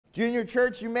Junior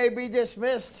church, you may be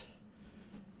dismissed.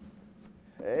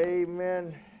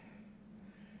 Amen.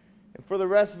 And for the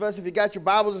rest of us, if you got your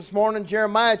Bibles this morning,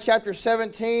 Jeremiah chapter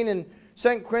 17 and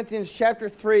 2 Corinthians chapter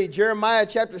 3. Jeremiah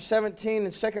chapter 17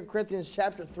 and 2 Corinthians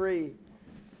chapter 3.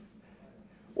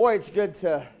 Boy, it's good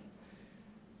to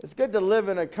live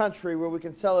in a country where we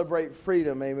can celebrate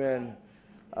freedom, amen.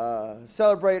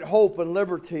 Celebrate hope and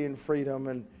liberty and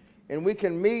freedom. And we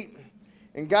can meet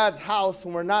in God's house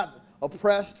and we're not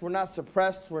oppressed, we're not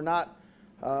suppressed, we're not,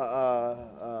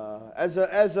 as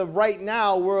of right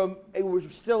now, we're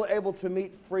still able to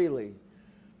meet freely.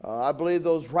 I believe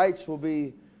those rights will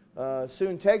be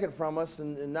soon taken from us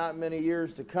in not many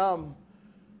years to come.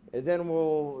 And then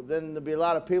there'll be a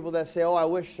lot of people that say, oh, I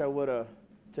wish I would have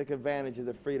took advantage of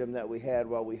the freedom that we had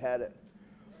while we had it.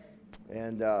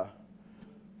 And,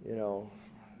 you know,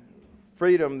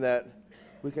 freedom that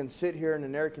we can sit here in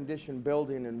an air-conditioned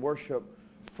building and worship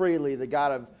freely the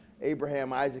God of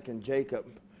Abraham, Isaac, and Jacob.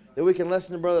 That we can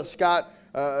listen to Brother Scott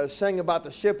sing about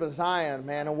the ship of Zion,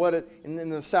 man, and what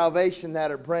and the salvation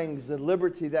that it brings, the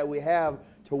liberty that we have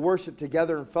to worship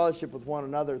together and fellowship with one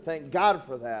another. Thank God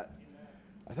for that.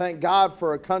 I thank God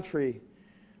for a country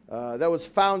that was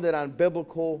founded on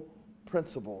biblical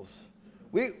principles.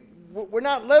 We're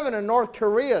not living in North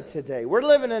Korea today. We're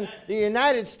living in the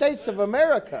United States of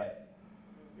America.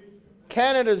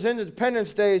 Canada's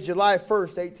Independence Day is July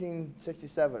 1st,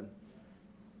 1867.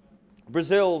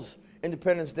 Brazil's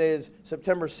Independence Day is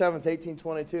September 7th,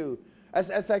 1822.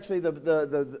 That's actually,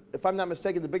 if I'm not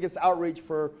mistaken, the biggest outreach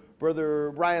for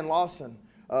Brother Ryan Lawson.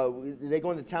 They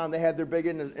go into town, they have their big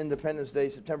Independence Day,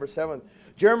 September 7th.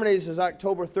 Germany's is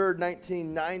October 3rd,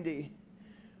 1990.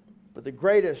 But the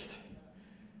greatest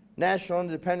National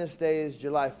Independence Day is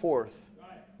July 4th,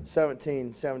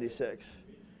 1776.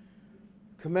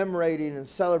 Commemorating and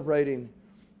celebrating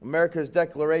America's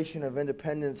declaration of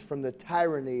independence from the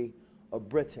tyranny of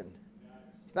Britain.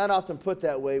 It's not often put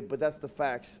that way, but that's the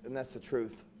facts and that's the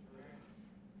truth.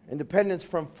 Independence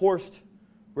from forced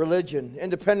religion,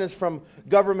 independence from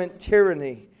government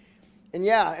tyranny, and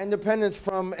yeah, independence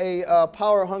from a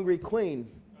power-hungry queen.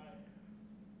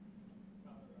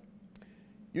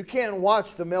 You can't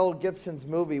watch the Mel Gibson's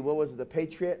movie, what was it, The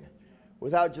Patriot,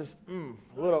 without just a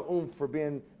little oomph for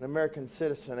being an American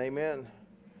citizen. Amen.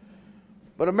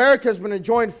 But America's been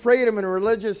enjoying freedom and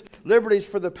religious liberties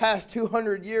for the past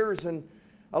 200 years, and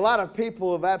a lot of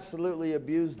people have absolutely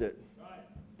abused it.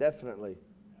 Definitely.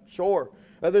 Sure.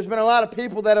 There's been a lot of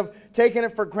people that have taken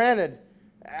it for granted.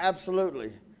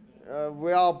 Absolutely.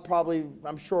 We all probably,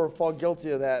 I'm sure, fall guilty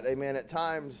of that. Amen. At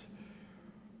times.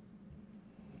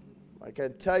 I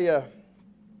can tell you,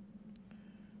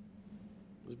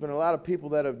 there's been a lot of people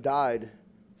that have died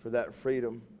for that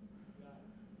freedom.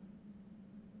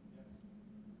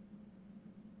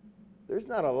 There's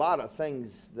not a lot of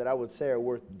things that I would say are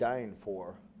worth dying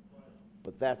for,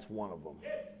 but that's one of them.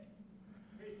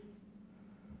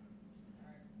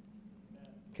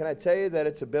 Can I tell you that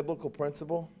it's a biblical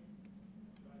principle?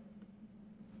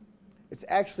 It's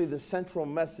actually the central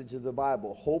message of the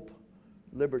Bible: hope,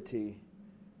 liberty,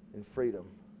 and freedom.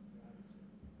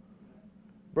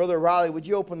 Brother Riley, would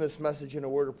you open this message in a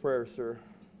word of prayer, sir?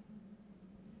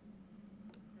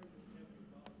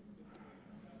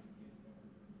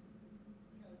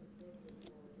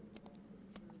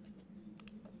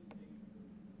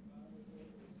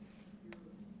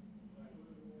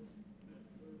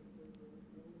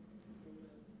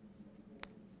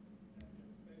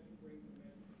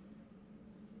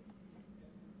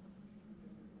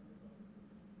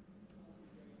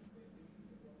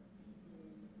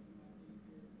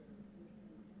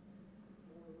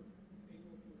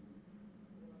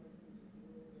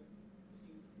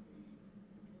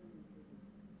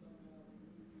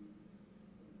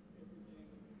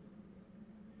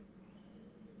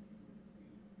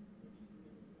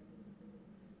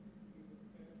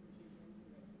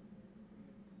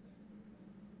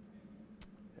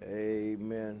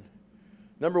 Amen.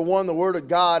 Number one, the Word of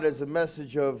God is a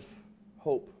message of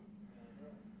hope.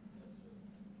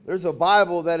 There's a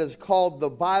Bible that is called the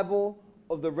Bible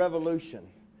of the Revolution. I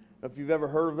don't know if you've ever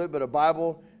heard of it, but a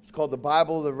Bible, it's called the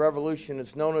Bible of the Revolution.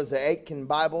 It's known as the Aitken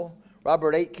Bible.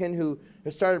 Robert Aitken, who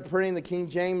has started printing the King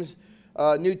James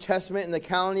New Testament in the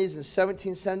colonies in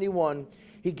 1771,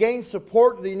 he gained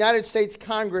support of the United States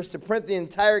Congress to print the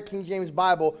entire King James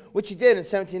Bible, which he did in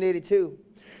 1782.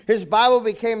 His Bible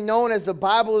became known as the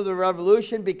Bible of the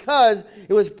Revolution because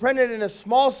it was printed in a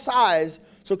small size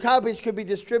so copies could be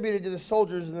distributed to the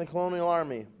soldiers in the colonial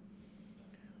army.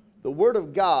 The Word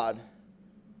of God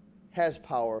has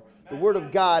power. The Word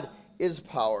of God is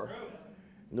power.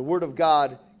 And the Word of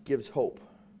God gives hope.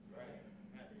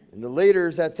 And the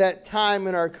leaders at that time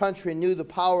in our country knew the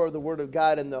power of the Word of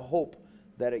God and the hope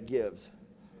that it gives.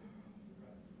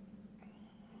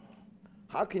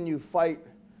 How can you fight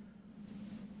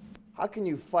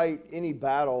any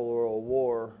battle or a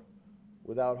war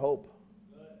without hope?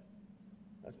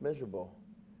 That's miserable.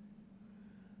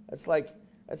 That's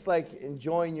like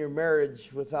enjoying your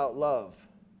marriage without love.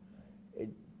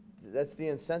 That's the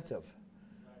incentive.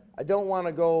 I don't want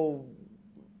to go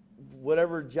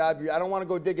whatever job I don't want to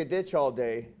go dig a ditch all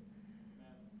day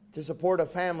to support a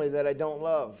family that I don't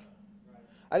love.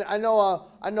 I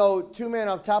know two men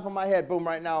off the top of my head, boom,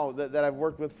 right now, that I've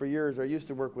worked with for years, or used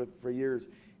to work with for years.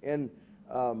 And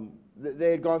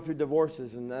they had gone through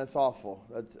divorces, and that's awful.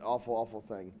 That's an awful, awful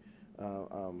thing.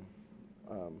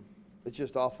 It's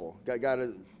just awful.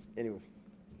 Anyway,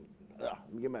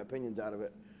 let me get my opinions out of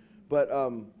it. But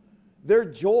their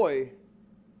joy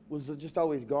was just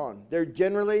always gone. They're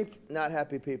generally not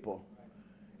happy people.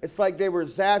 It's like they were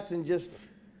zapped and just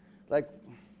like,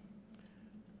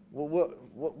 well,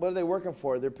 what are they working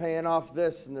for? They're paying off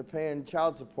this, and they're paying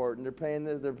child support, and they're paying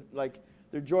this. They're like,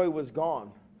 their joy was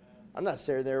gone. I'm not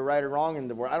saying they're right or wrong in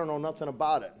the world. I don't know nothing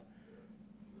about it.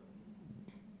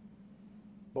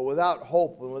 But without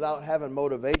hope and without having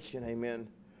motivation, amen,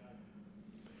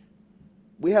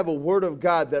 we have a Word of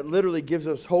God that literally gives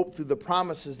us hope through the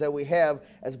promises that we have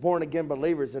as born-again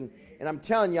believers. And I'm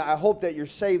telling you, I hope that you're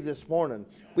saved this morning.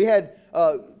 We had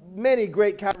many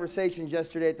great conversations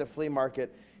yesterday at the flea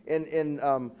market.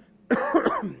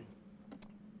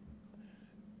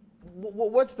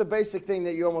 What's the basic thing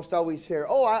that you almost always hear?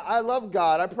 Oh, I love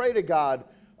God. I pray to God.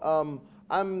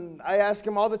 I ask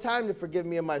Him all the time to forgive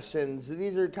me of my sins.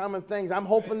 These are common things. I'm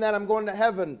hoping that I'm going to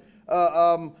heaven.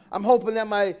 I'm hoping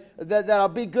that I'll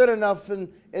be good enough,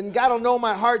 and God will know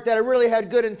my heart that I really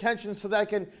had good intentions so that I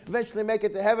can eventually make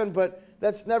it to heaven. But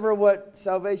that's never what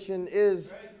salvation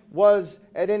was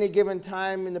at any given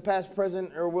time in the past,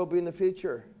 present, or will be in the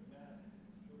future.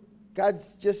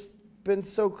 God's just been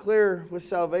so clear with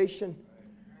salvation.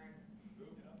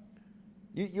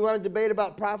 You want to debate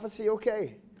about prophecy?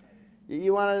 Okay.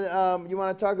 You want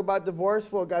to talk about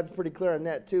divorce? Well, God's pretty clear on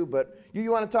that too. But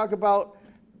you want to talk about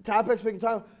topics we can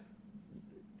talk.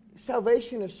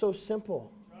 Salvation is so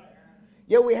simple.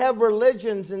 Yet we have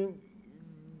religions and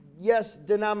yes,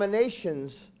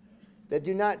 denominations that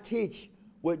do not teach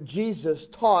what Jesus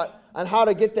taught on how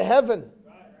to get to heaven.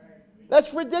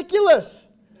 That's ridiculous.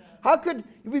 How could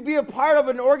we be a part of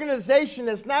an organization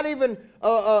that's not even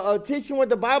teaching what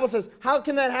the Bible says? How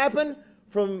can that happen?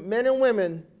 From men and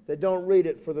women that don't read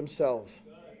it for themselves.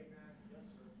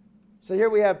 So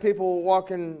here we have people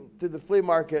walking through the flea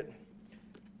market.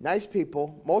 Nice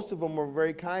people. Most of them were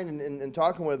very kind in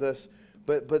talking with us.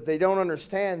 But they don't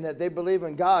understand that they believe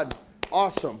in God.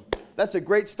 Awesome. That's a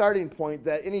great starting point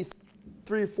that any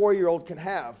 3 or 4-year-old can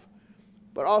have.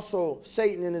 But also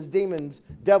Satan and his demons,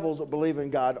 devils, believe in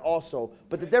God also.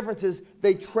 But the difference is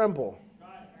they tremble.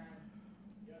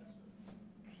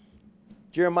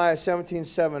 Jeremiah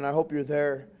 17:7, I hope you're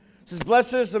there. It says,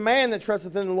 blessed is the man that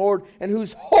trusteth in the Lord, and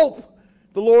whose hope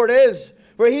the Lord is.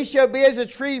 For he shall be as a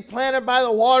tree planted by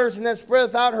the waters, and that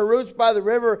spreadeth out her roots by the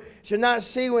river. Shall not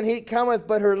see when heat cometh,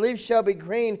 but her leaves shall be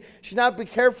green. Shall not be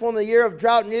careful in the year of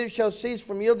drought, neither shall cease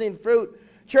from yielding fruit.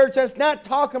 Church, that's not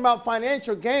talking about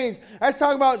financial gains. That's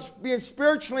talking about being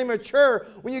spiritually mature.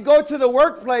 When you go to the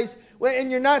workplace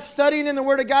and you're not studying in the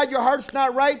Word of God, your heart's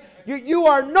not right, you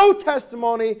are no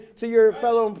testimony to your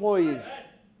fellow employees.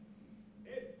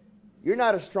 You're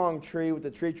not a strong tree with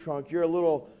a tree trunk. You're a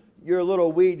little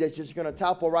weed that's just going to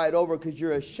topple right over because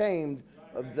you're ashamed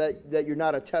of that you're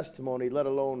not a testimony, let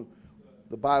alone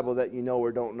the Bible that you know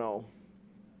or don't know.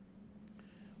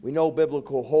 We know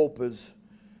biblical hope is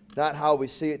not how we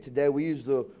see it today. We use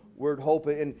the word hope,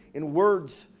 and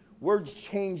words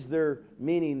change their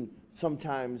meaning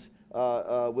sometimes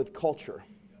with culture.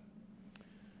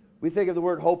 We think of the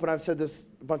word hope, and I've said this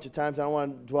a bunch of times. I don't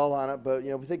want to dwell on it, but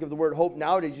we think of the word hope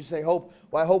nowadays. You say hope.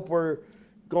 Well, I hope we're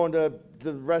going to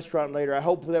the restaurant later. I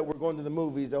hope that we're going to the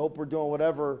movies. I hope we're doing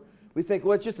whatever. We think,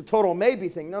 well, it's just a total maybe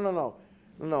thing. No.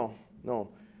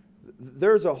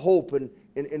 There's a hope, and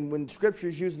when Scripture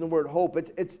is using the word hope,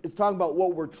 it's talking about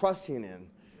what we're trusting in.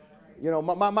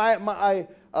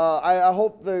 I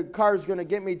hope the car is going to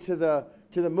get me to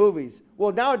the movies.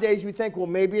 Well, nowadays we think, well,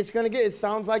 maybe it's going to get. It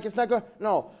sounds like it's not going.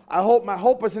 No, my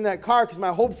hope is in that car because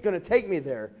my hope's going to take me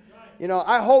there.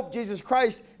 I hope Jesus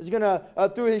Christ is going to,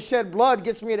 through His shed blood,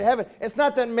 gets me to heaven. It's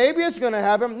not that maybe it's going to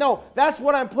happen. No, that's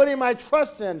what I'm putting my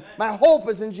trust in. My hope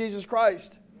is in Jesus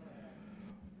Christ.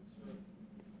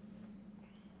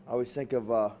 I always think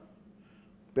of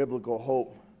biblical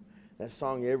hope. That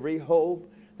song, every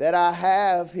hope that I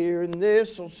have here in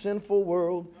this so sinful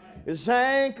world is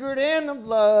anchored in the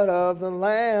blood of the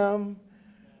Lamb.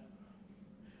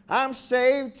 I'm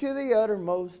saved to the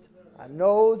uttermost. I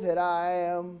know that I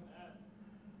am.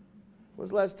 When was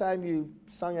the last time you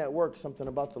sung at work something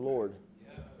about the Lord?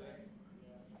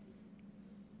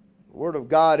 The Word of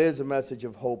God is a message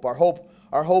of hope. Our hope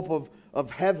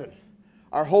of heaven.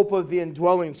 Our hope of the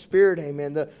indwelling Spirit,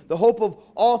 amen. The hope of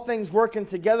all things working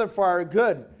together for our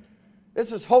good.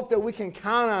 This is hope that we can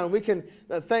count on. We can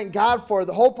thank God for.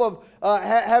 The hope of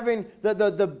having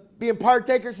being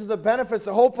partakers of the benefits.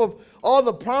 The hope of all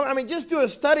the promise. I mean, just do a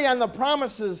study on the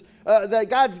promises that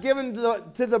God's given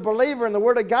to the believer in the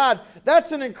Word of God.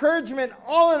 That's an encouragement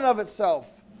all in and of itself.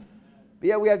 But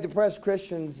yet we have depressed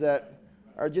Christians that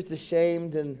are just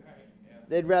ashamed and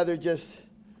they'd rather just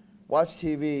watch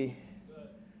TV.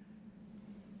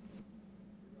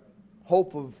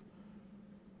 Hope of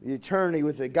the eternity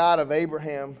with the God of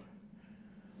Abraham.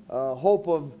 Hope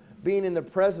of being in the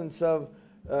presence of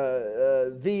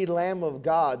the Lamb of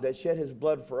God that shed His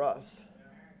blood for us.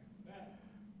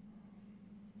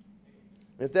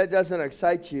 If that doesn't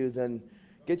excite you, then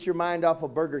get your mind off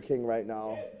of Burger King right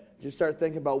now. Just start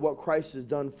thinking about what Christ has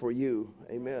done for you.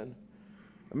 Amen.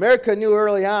 America knew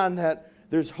early on that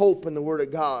there's hope in the Word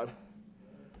of God.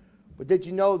 But did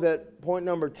you know that point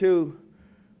number 2,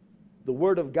 the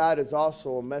Word of God is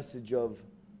also a message of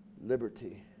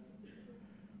liberty.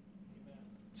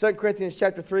 2 Corinthians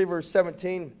chapter 3, verse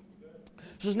 17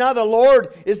 says, now the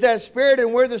Lord is that Spirit,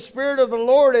 and where the Spirit of the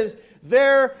Lord is,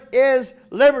 there is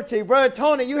liberty. Brother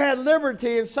Tony, you had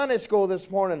liberty in Sunday school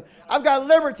this morning. I've got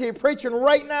liberty preaching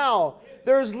right now.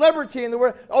 There's liberty in the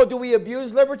Word. Oh, do we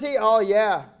abuse liberty? Oh,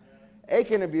 yeah.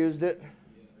 Achan abused it.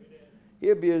 He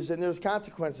abused it, and there's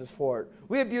consequences for it.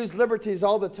 We abuse liberties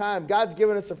all the time. God's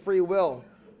given us a free will.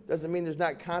 Doesn't mean there's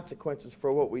not consequences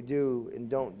for what we do and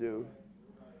don't do.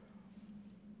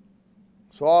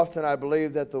 So often I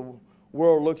believe that the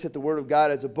world looks at the Word of God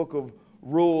as a book of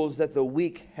rules that the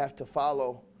weak have to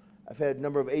follow. I've had a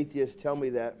number of atheists tell me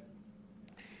that.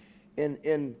 And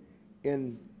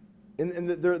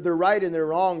they're right and they're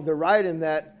wrong. They're right in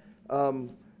that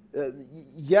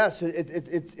yes,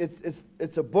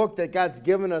 it's a book that God's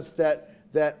given us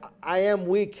that I am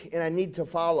weak and I need to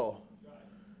follow.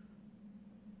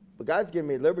 But God's given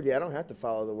me liberty. I don't have to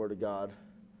follow the Word of God.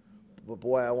 But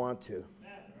boy, I want to.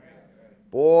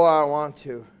 Boy, I want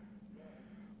to.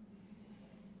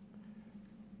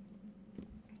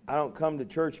 I don't come to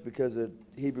church because of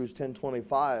Hebrews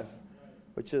 10:25,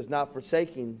 which is not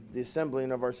forsaking the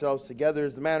assembling of ourselves together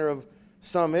as the manner of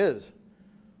some is,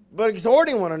 but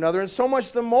exhorting one another, and so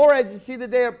much the more as you see the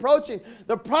day approaching.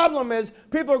 The problem is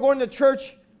people are going to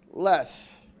church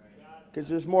less because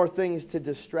there's more things to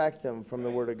distract them from the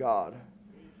Word of God.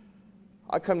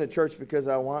 I come to church because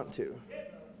I want to.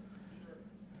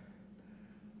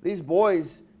 These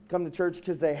boys come to church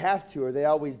because they have to, or they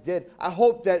always did. I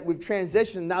hope that we've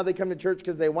transitioned. Now they come to church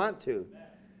because they want to.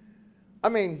 I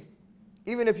mean,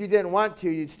 even if you didn't want to,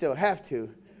 you'd still have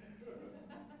to.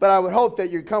 But I would hope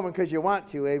that you're coming because you want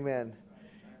to. Amen.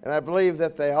 And I believe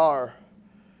that they are.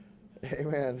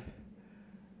 Amen.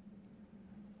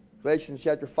 Galatians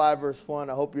chapter 5, verse 1.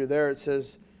 I hope you're there. It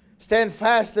says, stand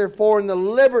fast, therefore, in the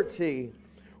liberty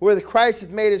wherewith Christ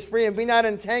hath made us free, and be not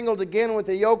entangled again with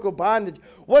the yoke of bondage.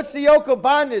 What's the yoke of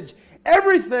bondage?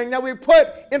 Everything that we put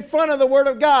in front of the Word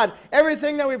of God.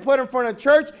 Everything that we put in front of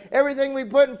church. Everything we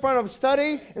put in front of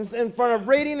study. In front of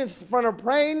reading. In front of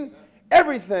praying.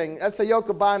 Everything. That's the yoke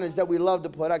of bondage that we love to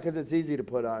put on because it's easy to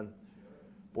put on.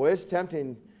 Boy, it's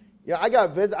tempting. You know, I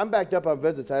got visits. I'm backed up on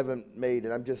visits I haven't made,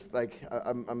 and I'm just like,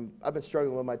 I've been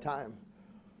struggling with my time.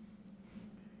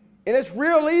 And it's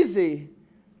real easy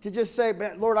to just say,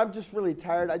 man, Lord, I'm just really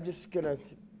tired. I'm just going to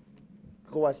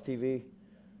go watch TV.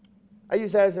 I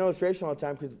use that as an illustration all the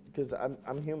time because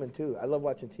I'm human too. I love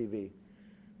watching TV.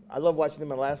 I love watching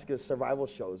them Alaska survival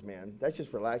shows, man. That's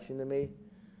just relaxing to me.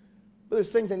 But there's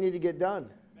things that need to get done.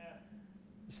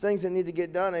 There's things that need to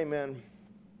get done, amen.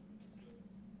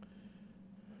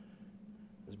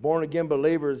 As born-again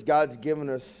believers, God's given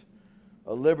us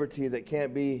a liberty that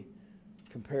can't be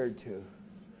compared to.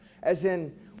 As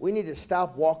in, we need to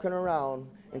stop walking around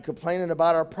and complaining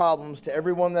about our problems to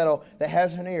everyone that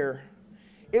has an ear.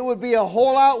 It would be a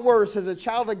whole lot worse as a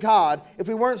child of God if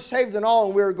we weren't saved at all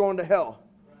and we were going to hell.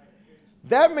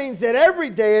 That means that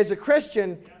every day as a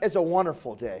Christian is a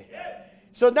wonderful day.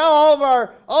 So now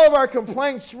all of our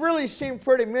complaints really seem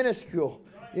pretty minuscule.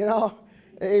 You know?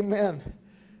 Amen.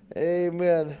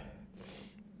 Amen.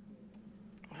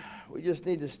 We just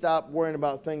need to stop worrying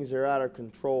about things that are out of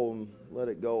control and let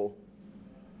it go.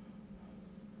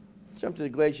 Jump to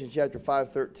Galatians chapter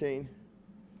 5:13.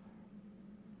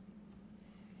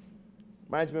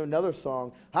 Reminds me of another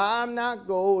song. I'm not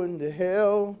going to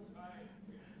hell.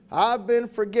 I've been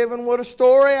forgiven, what a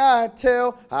story I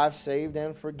tell. I've saved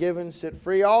and forgiven, set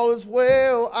free, all is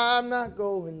well. I'm not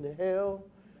going to hell.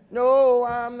 No,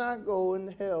 I'm not going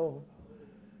to hell.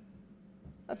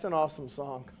 That's an awesome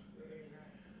song.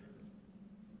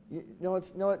 You know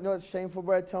what's shameful,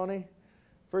 Brad Tony?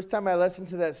 First time I listened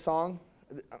to that song,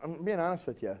 I'm being honest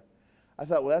with you, I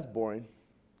thought, well, that's boring.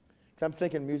 Because I'm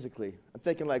thinking musically. I'm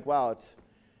thinking like, wow, it's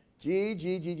G,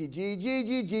 G, G, G, G, G,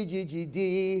 G, G, G, G,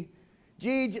 D.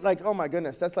 G, like, oh my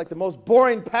goodness, that's like the most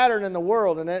boring pattern in the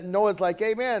world. And then Noah's like,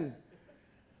 amen.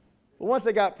 But once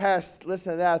I got past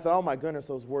listening to that, I thought, oh my goodness,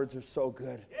 those words are so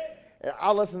good. And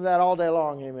I'll listen to that all day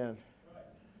long, amen.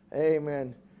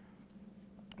 Amen.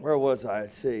 Where was I?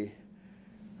 Let's see.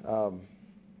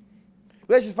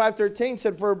 Galatians 5:13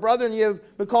 said, for brethren, you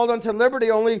have been called unto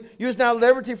liberty, only use not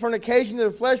liberty for an occasion to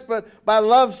the flesh, but by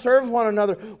love serve one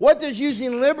another. What does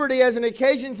using liberty as an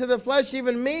occasion to the flesh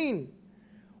even mean?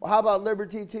 Well, how about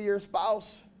liberty to your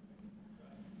spouse?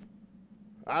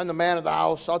 I'm the man of the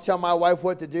house. I'll tell my wife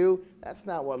what to do. That's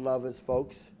not what love is,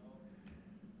 folks.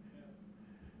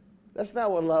 That's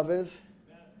not what love is.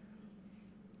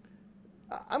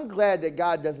 I'm glad that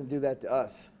God doesn't do that to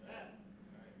us.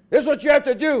 This is what you have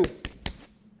to do.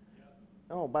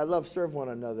 Oh, by love, serve one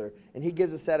another. And he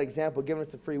gives us that example, giving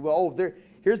us the free will. Oh,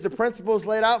 here's the principles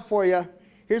laid out for you.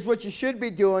 Here's what you should be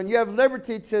doing. You have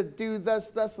liberty to do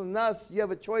thus, thus, and thus. You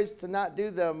have a choice to not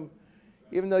do them,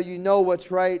 even though you know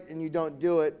what's right and you don't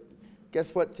do it.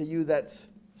 Guess what? To you, that's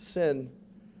sin.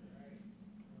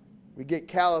 We get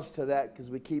callous to that because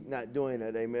we keep not doing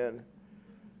it. Amen.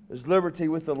 There's liberty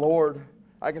with the Lord.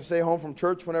 I can stay home from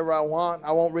church whenever I want.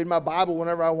 I won't read my Bible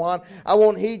whenever I want. I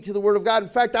won't heed to the Word of God. In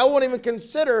fact, I won't even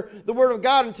consider the Word of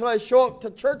God until I show up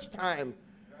to church time.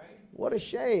 What a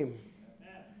shame.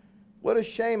 What a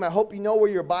shame. I hope you know where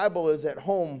your Bible is at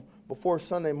home before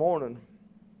Sunday morning.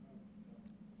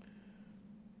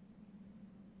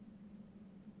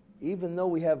 Even though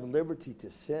we have liberty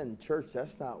to sin, church,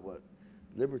 that's not what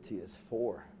liberty is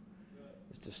for.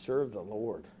 It's to serve the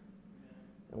Lord.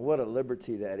 And what a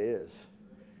liberty that is.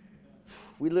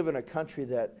 We live in a country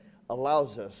that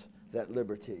allows us that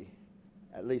liberty,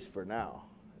 at least for now.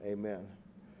 Amen.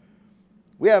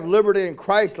 We have liberty in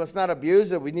Christ. Let's not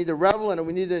abuse it. We need to revel in it.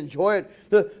 We need to enjoy it.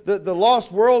 The lost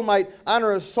world might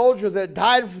honor a soldier that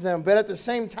died for them, but at the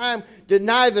same time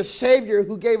deny the Savior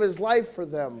who gave his life for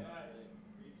them.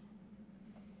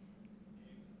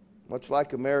 Much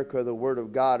like America, the Word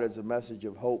of God is a message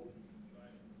of hope.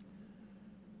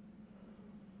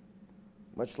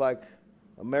 Much like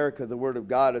America, the Word of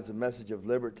God is a message of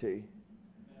liberty.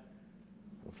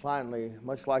 And finally,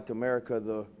 much like America,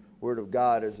 the Word of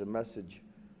God is a message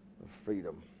of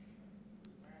freedom.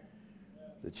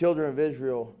 The children of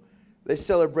Israel, they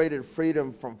celebrated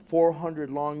freedom from 400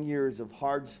 long years of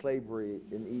hard slavery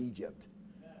in Egypt.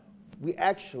 We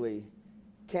actually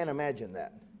can't imagine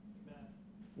that.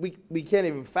 We can't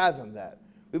even fathom that.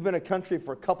 We've been a country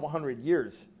for a couple hundred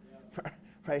years,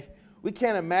 right? We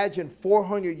can't imagine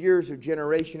 400 years of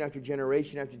generation after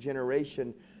generation after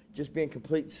generation just being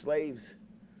complete slaves.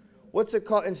 What's it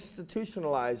called?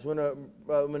 Institutionalized. When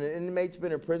an inmate's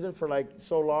been in prison for like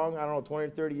so long, I don't know, 20 or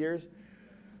 30 years,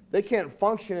 they can't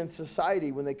function in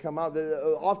society when they come out.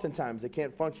 Oftentimes, they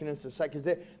can't function in society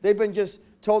because they've been just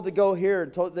told to go here,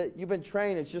 and told that you've been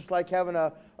trained. It's just like having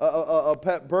a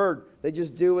pet bird. They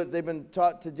just do what they've been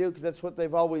taught to do because that's what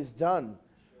they've always done.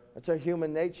 That's our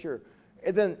human nature.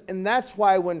 And that's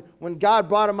why when God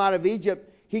brought them out of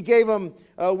Egypt, he gave them,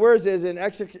 where is it, in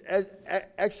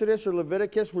Exodus or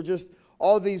Leviticus, were just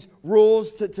all these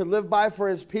rules to live by for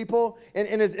his people.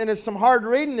 And it's some hard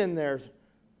reading in there.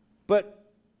 But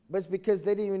it's because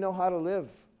they didn't even know how to live.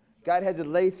 God had to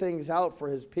lay things out for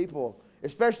his people,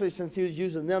 especially since he was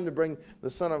using them to bring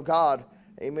the Son of God.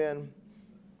 Amen.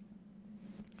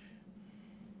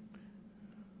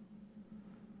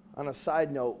 On a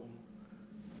side note,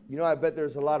 you know, I bet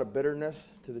there's a lot of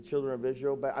bitterness to the children of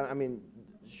Israel. But I mean,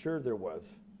 sure there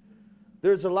was.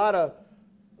 There's a lot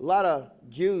of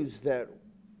Jews that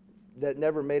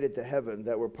never made it to heaven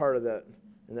that were part of that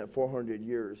in that 400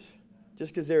 years.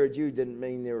 Just because they were a Jew didn't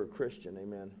mean they were a Christian.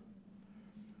 Amen.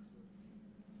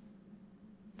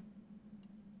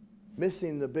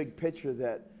 Missing the big picture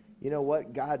that, you know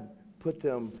what, God put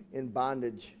them in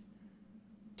bondage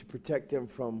to protect them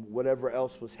from whatever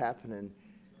else was happening,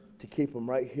 to keep them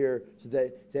right here so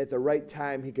that at the right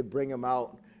time he could bring them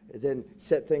out and then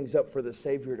set things up for the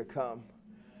Savior to come.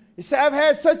 You say, I've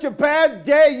had such a bad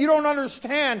day, you don't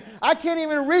understand. I can't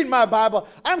even read my Bible.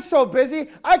 I'm so busy.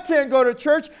 I can't go to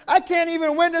church. I can't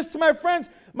even witness to my friends.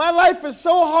 My life is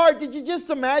so hard. Did you just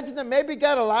imagine that maybe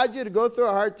God allowed you to go through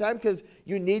a hard time because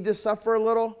you need to suffer a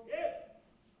little?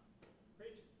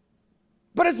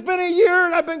 But it's been a year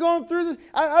and I've been going through this.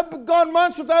 I've gone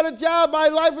months without a job. My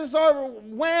life is hard.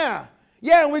 Wham.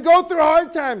 Yeah, and we go through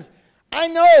hard times. I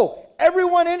know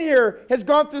everyone in here has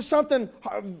gone through something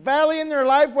valley in their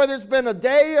life, whether it's been a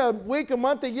day, a week, a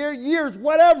month, a year, years,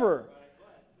 whatever.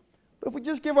 But if we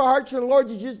just give our heart to the Lord,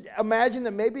 you just imagine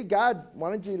that maybe God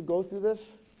wanted you to go through this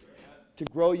to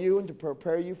grow you and to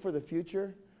prepare you for the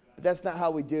future. But that's not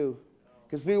how we do,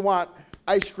 because we want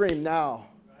ice cream now.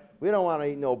 We don't want to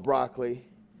eat no broccoli.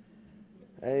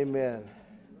 Amen.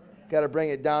 Got to bring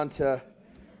it down to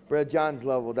Brad John's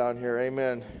level down here.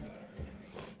 Amen.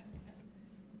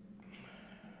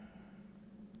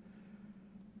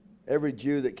 Every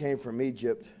Jew that came from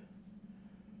Egypt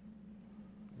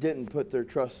didn't put their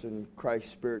trust in Christ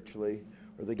spiritually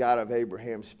or the God of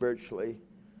Abraham spiritually.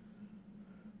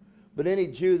 But any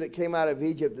Jew that came out of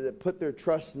Egypt that put their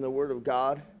trust in the Word of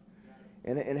God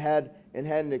and had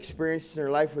an experience in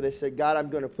their life where they said, God, I'm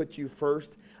going to put you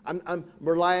first. I'm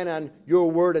relying on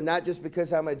your word, and not just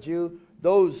because I'm a Jew.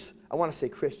 Those, I want to say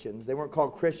Christians. They weren't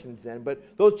called Christians then, but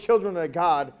those children of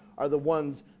God are the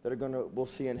ones that we'll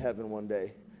see in heaven one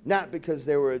day. Not because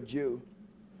they were a Jew.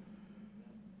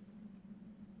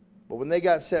 But when they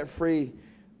got set free,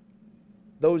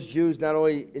 those Jews not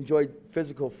only enjoyed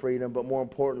physical freedom, but more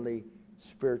importantly,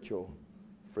 spiritual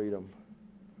freedom.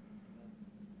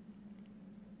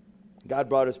 God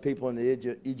brought his people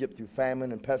into Egypt through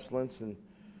famine and pestilence. And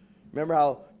remember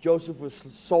how Joseph was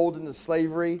sold into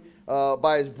slavery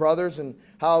by his brothers, and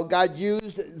how God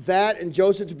used that and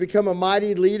Joseph to become a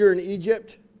mighty leader in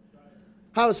Egypt.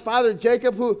 How his father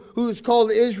Jacob, who's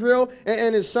called Israel,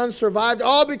 and his sons survived,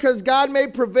 all because God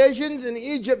made provisions in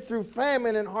Egypt through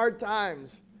famine and hard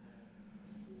times.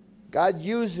 God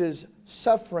uses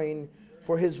suffering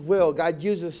for his will. God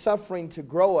uses suffering to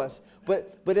grow us.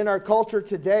 But in our culture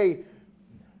today,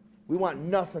 we want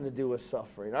nothing to do with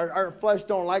suffering. Our flesh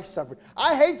don't like suffering.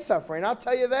 I hate suffering, I'll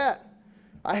tell you that.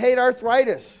 I hate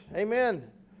arthritis. Amen.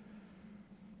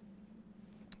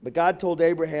 But God told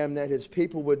Abraham that his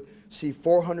people would see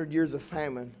 400 years of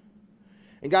famine.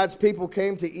 And God's people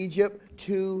came to Egypt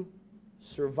to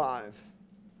survive.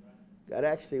 God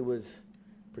actually was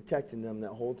protecting them that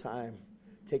whole time,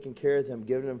 taking care of them,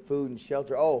 giving them food and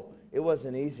shelter. Oh, it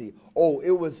wasn't easy. Oh,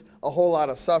 it was a whole lot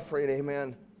of suffering.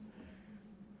 Amen.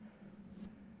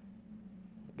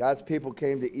 God's people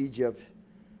came to Egypt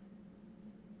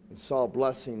and saw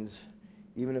blessings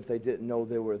even if they didn't know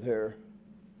they were there.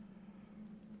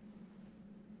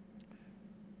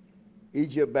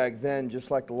 Egypt back then,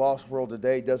 just like the lost world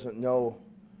today, doesn't know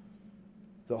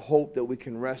the hope that we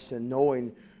can rest in,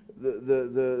 knowing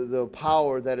the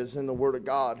power that is in the Word of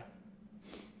God.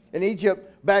 And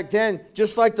Egypt back then,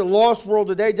 just like the lost world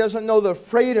today, doesn't know the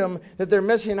freedom that they're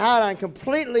missing out on,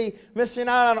 completely missing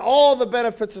out on all the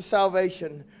benefits of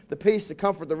salvation, the peace, the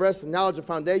comfort, the rest, the knowledge, the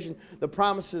foundation, the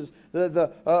promises,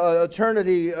 the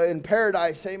eternity in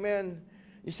paradise. Amen.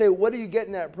 You say, what are you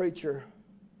getting at, preacher?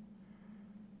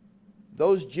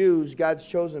 Those Jews, God's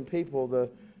chosen people, the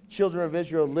children of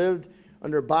Israel, lived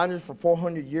under bondage for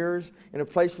 400 years in a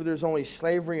place where there's only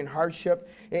slavery and hardship.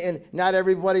 And not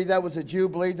everybody that was a Jew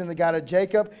believed in the God of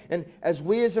Jacob. And as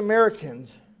we as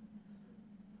Americans,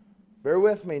 bear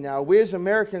with me now, we as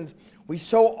Americans, we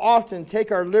so often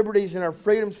take our liberties and our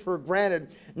freedoms for granted,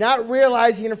 not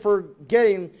realizing and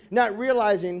forgetting, not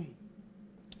realizing,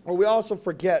 or we also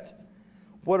forget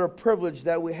what a privilege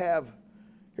that we have.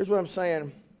 Here's what I'm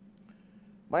saying.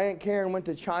 My Aunt Karen went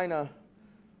to China.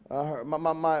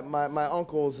 My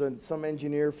uncle's some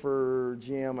engineer for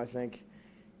GM, I think.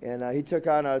 And he took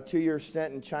on a 2-year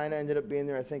stint in China, ended up being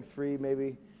there, I think, 3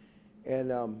 maybe.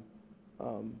 And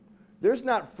there's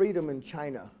not freedom in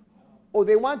China. Oh,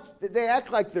 they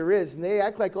act like there is, and they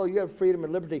act like, oh, you have freedom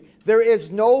and liberty. There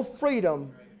is no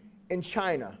freedom in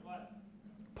China.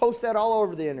 Post that all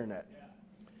over the internet.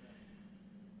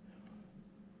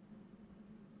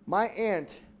 My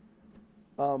aunt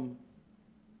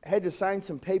had to sign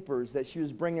some papers that she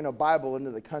was bringing a Bible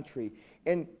into the country.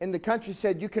 And the country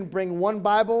said, you can bring one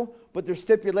Bible, but there's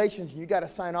stipulations, and you got to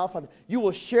sign off on it. You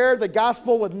will share the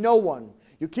gospel with no one.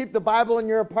 You keep the Bible in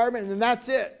your apartment, and then that's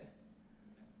it.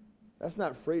 That's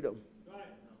not freedom.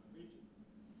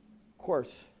 Of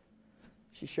course,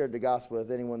 she shared the gospel with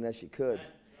anyone that she could.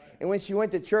 And when she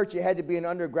went to church, it had to be an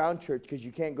underground church because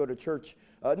you can't go to church,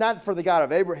 not for the God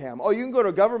of Abraham. Oh, you can go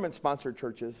to government-sponsored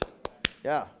churches.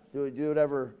 Yeah, do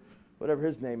whatever whatever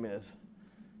his name is,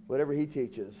 whatever he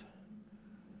teaches.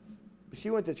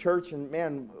 She went to church, and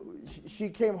man, she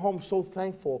came home so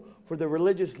thankful for the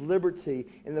religious liberty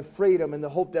and the freedom and the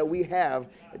hope that we have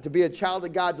to be a child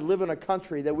of God, to live in a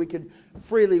country that we could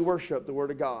freely worship the Word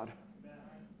of God.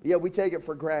 Yet we take it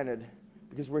for granted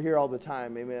because we're here all the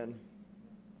time. Amen.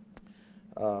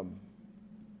 The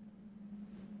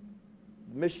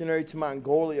missionary to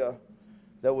Mongolia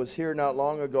that was here not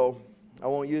long ago, I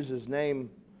won't use his name.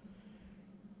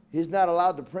 He's not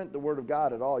allowed to print the Word of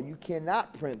God at all. You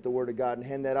cannot print the Word of God and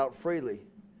hand that out freely.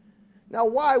 Now,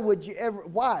 why would you ever,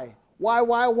 why?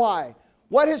 Why?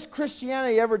 What has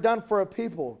Christianity ever done for a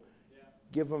people? Yeah.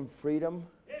 Give them freedom?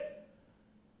 Yeah.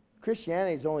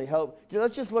 Christianity's only helped.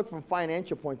 Let's just look from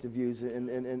financial point of views, and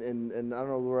I don't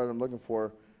know the word I'm looking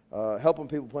for, helping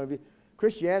people point of view.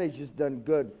 Christianity's just done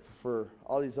good for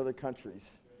all these other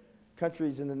countries.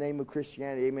 Countries in the name of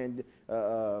Christianity, amen.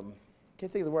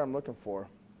 Can't think of the word I'm looking for.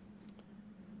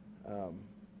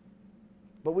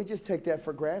 But we just take that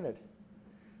for granted.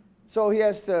 So he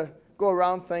has to go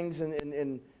around things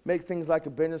and make things like a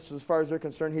business. So as far as they're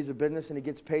concerned, he's a business, and he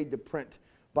gets paid to print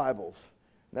Bibles.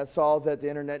 And that's all that the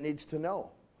internet needs to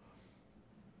know.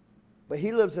 But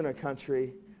he lives in a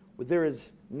country where there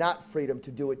is not freedom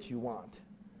to do what you want.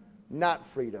 Not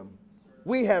freedom.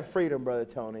 We have freedom, Brother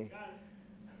Tony.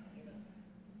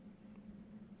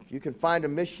 If you can find a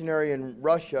missionary in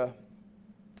Russia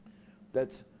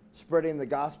that's spreading the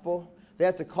gospel, they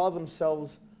have to call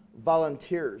themselves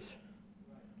volunteers.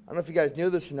 I don't know if you guys knew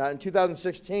this or not. In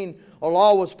 2016, a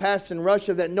law was passed in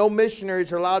Russia that no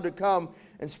missionaries are allowed to come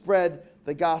and spread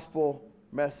the gospel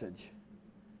message.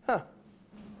 Huh.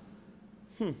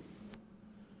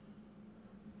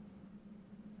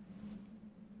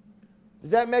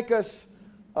 Does that make us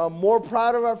more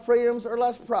proud of our freedoms or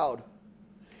less proud?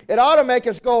 It ought to make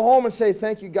us go home and say,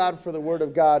 thank you, God, for the Word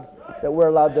of God that we're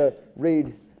allowed to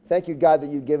read. Thank you, God, that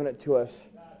you've given it to us.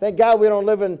 Thank God we don't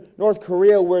live in North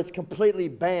Korea where it's completely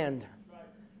banned.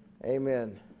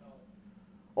 Amen.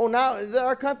 Oh, now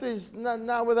our country's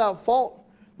not without fault.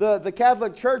 The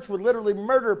Catholic Church would literally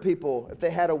murder people if they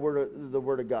had the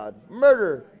Word of God.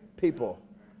 Murder people.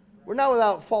 We're not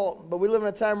without fault, but we live in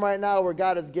a time right now where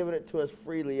God has given it to us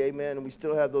freely. Amen. And we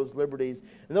still have those liberties.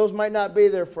 And those might not be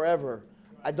there forever.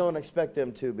 I don't expect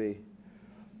them to be.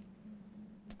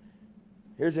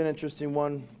 Here's an interesting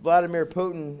one. Vladimir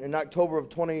Putin in October of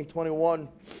 2021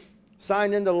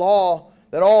 signed into law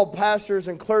that all pastors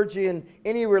and clergy in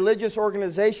any religious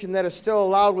organization that is still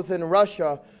allowed within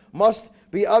Russia must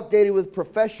be updated with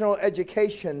professional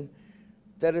education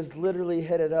that is literally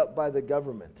headed up by the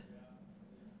government.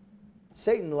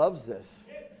 Satan loves this.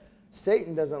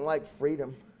 Satan doesn't like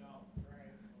freedom.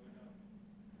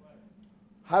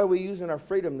 How are we using our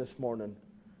freedom this morning?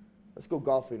 Let's go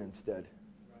golfing instead.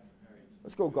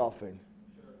 Let's go golfing.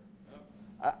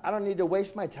 I don't need to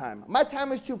waste my time. My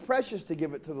time is too precious to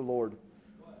give it to the Lord.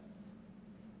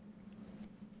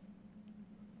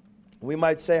 We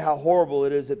might say how horrible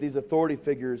it is that these authority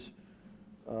figures,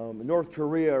 North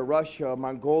Korea, Russia,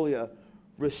 Mongolia,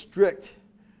 restrict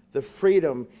the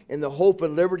freedom and the hope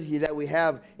and liberty that we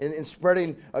have in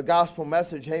spreading a gospel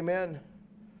message. Amen.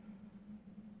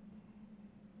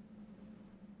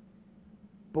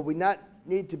 But we not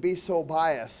need to be so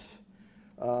biased.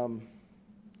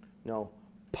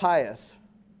 Pious,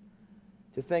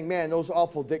 to think, man, those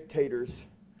awful dictators.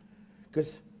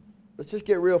 Because let's just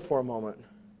get real for a moment.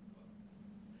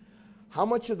 How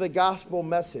much of the gospel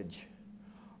message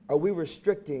are we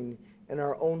restricting in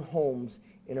our own homes,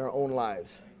 in our own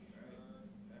lives?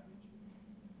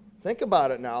 Think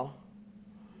about it now.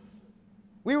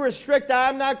 We restrict,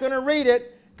 I'm not going to read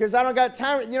it because I don't got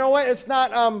time. You know what? It's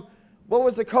not, what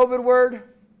was the COVID word?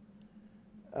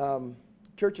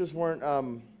 Churches weren't,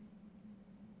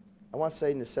 I want to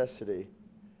say necessity.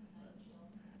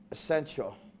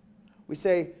 Essential. We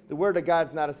say the Word of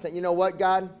God's not essential. You know what,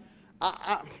 God?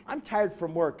 I'm tired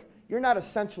from work. You're not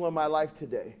essential in my life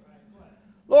today.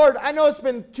 Lord, I know it's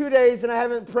been 2 days and I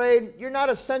haven't prayed. You're not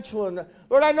essential.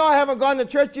 Lord, I know I haven't gone to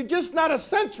church. You're just not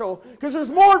essential because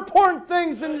there's more important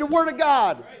things than the Word of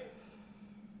God.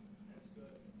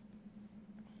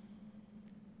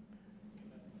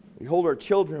 We hold our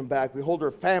children back. We hold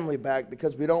our family back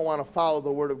because we don't want to follow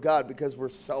the Word of God because we're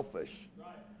selfish.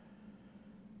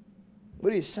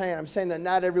 What are you saying? I'm saying that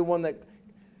not everyone that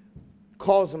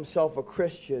calls himself a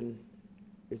Christian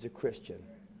is a Christian.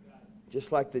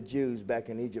 Just like the Jews back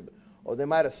in Egypt. Oh, they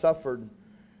might have suffered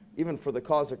even for the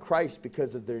cause of Christ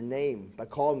because of their name, by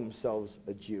calling themselves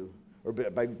a Jew, or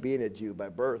by being a Jew by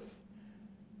birth.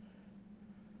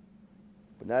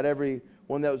 But not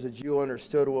everyone that was a Jew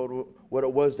understood what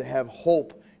it was to have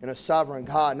hope in a sovereign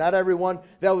God. Not everyone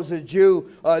that was a Jew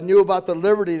knew about the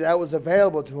liberty that was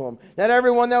available to him. Not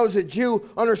everyone that was a Jew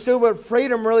understood what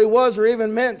freedom really was or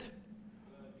even meant.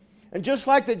 And just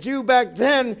like the Jew back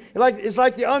then, it's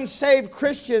like the unsaved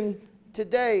Christian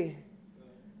today.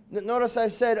 Notice I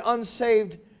said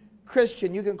unsaved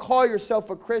Christian. You can call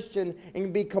yourself a Christian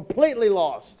and be completely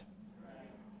lost.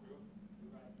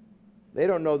 They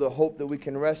don't know the hope that we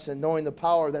can rest in, knowing the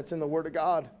power that's in the Word of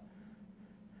God.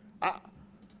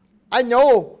 I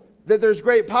know that there's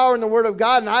great power in the Word of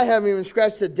God, and I haven't even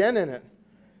scratched a dent in it.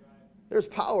 There's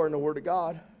power in the Word of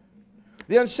God.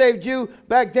 The unsaved Jew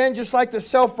back then, just like the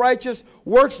self-righteous,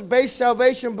 works-based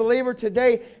salvation believer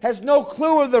today, has no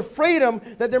clue of the freedom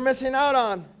that they're missing out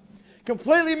on.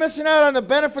 Completely missing out on the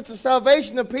benefits of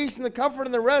salvation, the peace and the comfort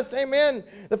and the rest. Amen.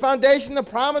 The foundation, the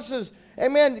promises.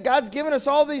 Amen. God's given us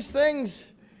all these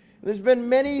things. There's been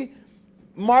many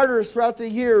martyrs throughout the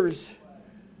years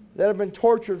that have been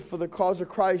tortured for the cause of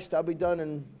Christ. I'll be done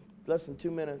in less than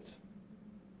 2 minutes.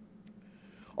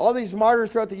 All these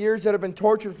martyrs throughout the years that have been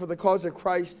tortured for the cause of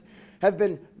Christ have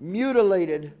been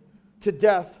mutilated to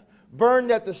death,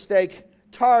 burned at the stake,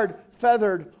 tarred,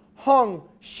 feathered, hung,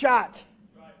 shot.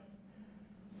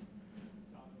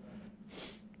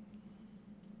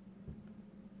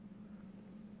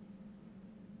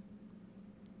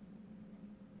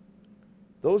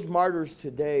 Those martyrs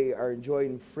today are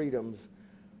enjoying freedoms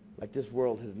like this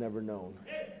world has never known.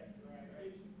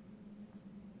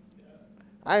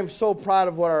 I am so proud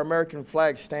of what our American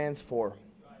flag stands for.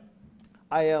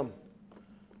 I am.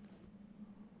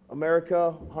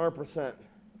 America, 100%.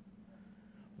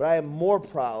 But I am more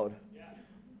proud,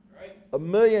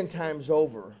 1,000,000 times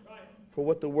over, for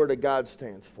what the Word of God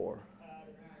stands for.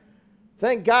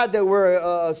 Thank God that we're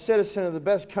a citizen of the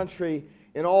best country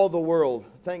in all the world.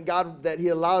 Thank God that He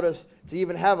allowed us to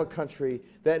even have a country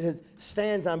that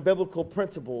stands on biblical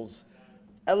principles.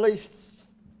 At least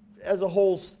as a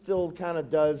whole still kind of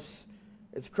does.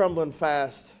 It's crumbling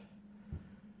fast.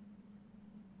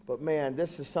 But man,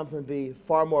 this is something to be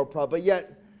far more proud. But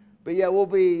yet we'll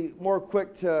be more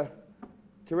quick to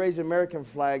raise the American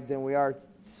flag than we are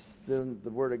than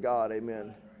the Word of God.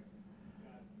 Amen.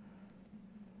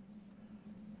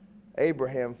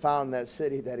 Abraham found that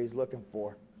city that he's looking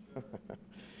for.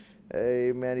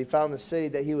 Amen. He found the city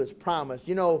that he was promised.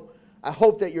 You know, I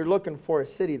hope that you're looking for a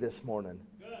city this morning.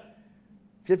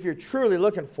 Because if you're truly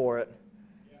looking for it,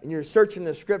 and you're searching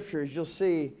the Scriptures, you'll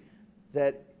see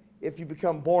that if you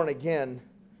become born again,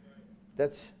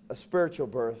 that's a spiritual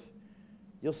birth.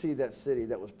 You'll see that city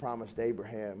that was promised to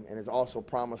Abraham and is also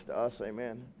promised to us.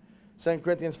 Amen. 2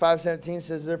 Corinthians 5:17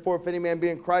 says, "Therefore, if any man be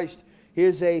in Christ, he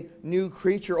is a new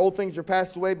creature. Old things are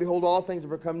passed away. Behold, all things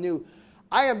have become new."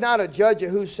 I am not a judge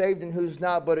of who's saved and who's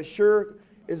not, but it sure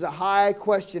is a high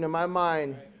question in my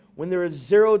mind when there is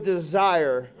zero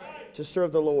desire to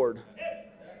serve the Lord.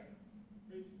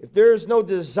 If there is no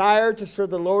desire to serve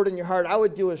the Lord in your heart, I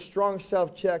would do a strong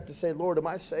self-check to say, Lord, am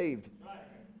I saved?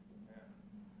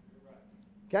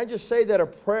 Can I just say that a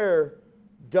prayer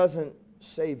doesn't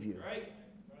save you?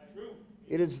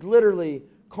 It is literally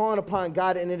calling upon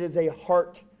God, and it is a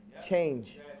heart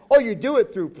change. Oh, you do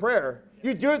it through prayer.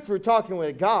 You do it through talking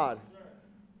with God.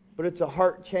 But it's a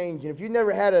heart change. And if you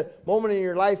never had a moment in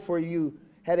your life where you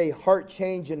had a heart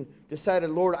change and decided,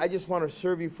 Lord, I just want to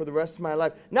serve you for the rest of my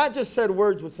life. Not just said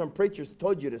words what some preachers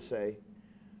told you to say,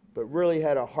 but really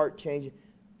had a heart change.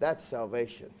 That's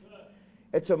salvation.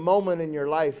 It's a moment in your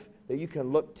life that you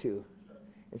can look to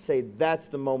and say, that's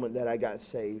the moment that I got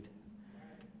saved.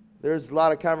 There's a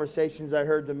lot of conversations I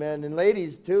heard the men and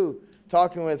ladies too,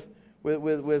 talking with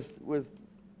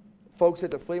folks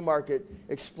at the flea market,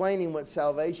 explaining what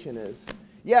salvation is.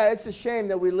 Yeah, it's a shame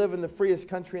that we live in the freest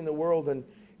country in the world and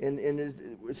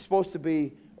it's supposed to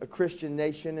be a Christian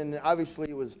nation, and obviously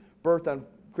it was birthed on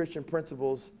Christian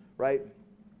principles, right?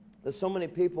 That so many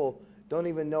people don't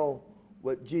even know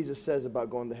what Jesus says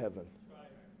about going to heaven.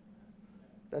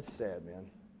 That's sad, man.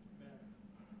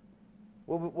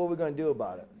 What are we going to do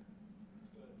about it?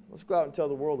 Let's go out and tell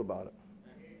the world about it.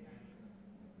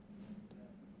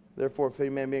 Therefore, if any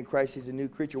man be in Christ, he's a new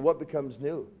creature. What becomes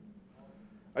new?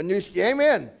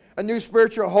 Amen. A new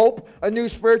spiritual hope, a new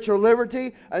spiritual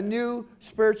liberty, a new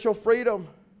spiritual freedom.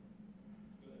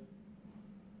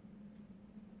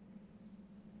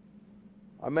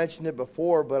 I mentioned it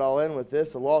before, but I'll end with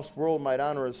this. The lost world might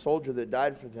honor a soldier that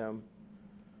died for them.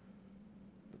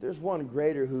 But there's one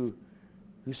greater who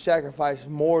sacrificed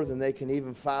more than they can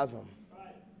even fathom.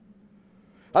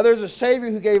 There's a Savior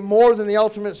who gave more than the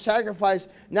ultimate sacrifice,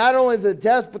 not only the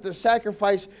death, but the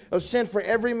sacrifice of sin for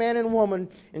every man and woman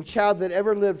and child that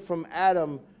ever lived, from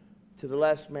Adam to the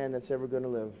last man that's ever going to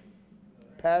live.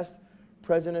 Past,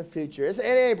 present, and future. It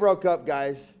ain't broke up,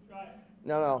 guys.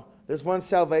 No. There's one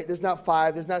salvation. There's not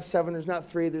 5. There's not 7. There's not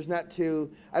 3. There's not 2.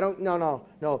 No.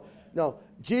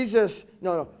 Jesus,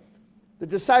 no. The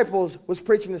disciples was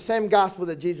preaching the same gospel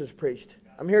that Jesus preached.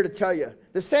 I'm here to tell you.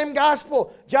 The same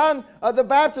gospel. John the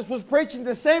Baptist was preaching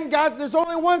the same gospel. There's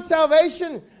only one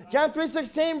salvation. John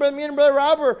 3:16, me and Brother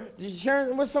Robert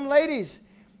sharing with some ladies.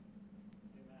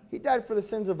 He died for the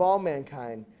sins of all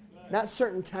mankind, not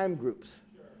certain time groups.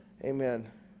 Amen.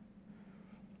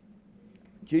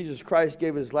 Jesus Christ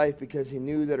gave his life because he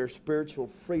knew that our spiritual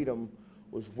freedom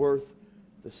was worth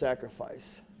the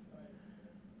sacrifice.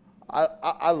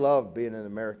 I love being an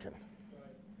American.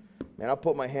 Man, I'll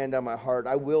put my hand on my heart.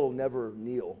 I will never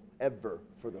kneel, ever,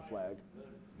 for the flag.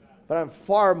 But I'm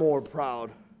far more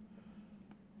proud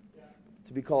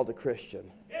to be called a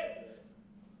Christian.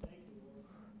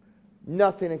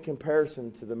 Nothing in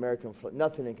comparison to the American flag.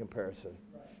 Nothing in comparison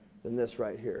than this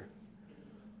right here.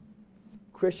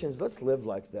 Christians, let's live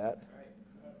like that.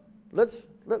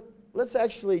 Let's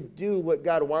actually do what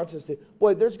God wants us to.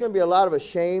 Boy, there's going to be a lot of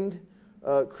ashamed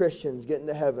Christians getting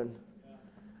to heaven.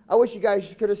 I wish you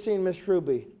guys could have seen Miss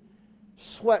Ruby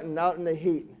sweating out in the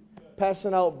heat,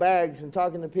 passing out bags and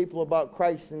talking to people about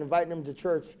Christ and inviting them to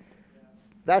church.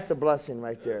 That's a blessing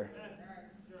right there.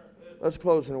 Let's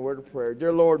close in a word of prayer.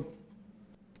 Dear Lord,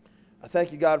 I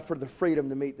thank you, God, for the freedom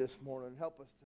to meet this morning. Help us to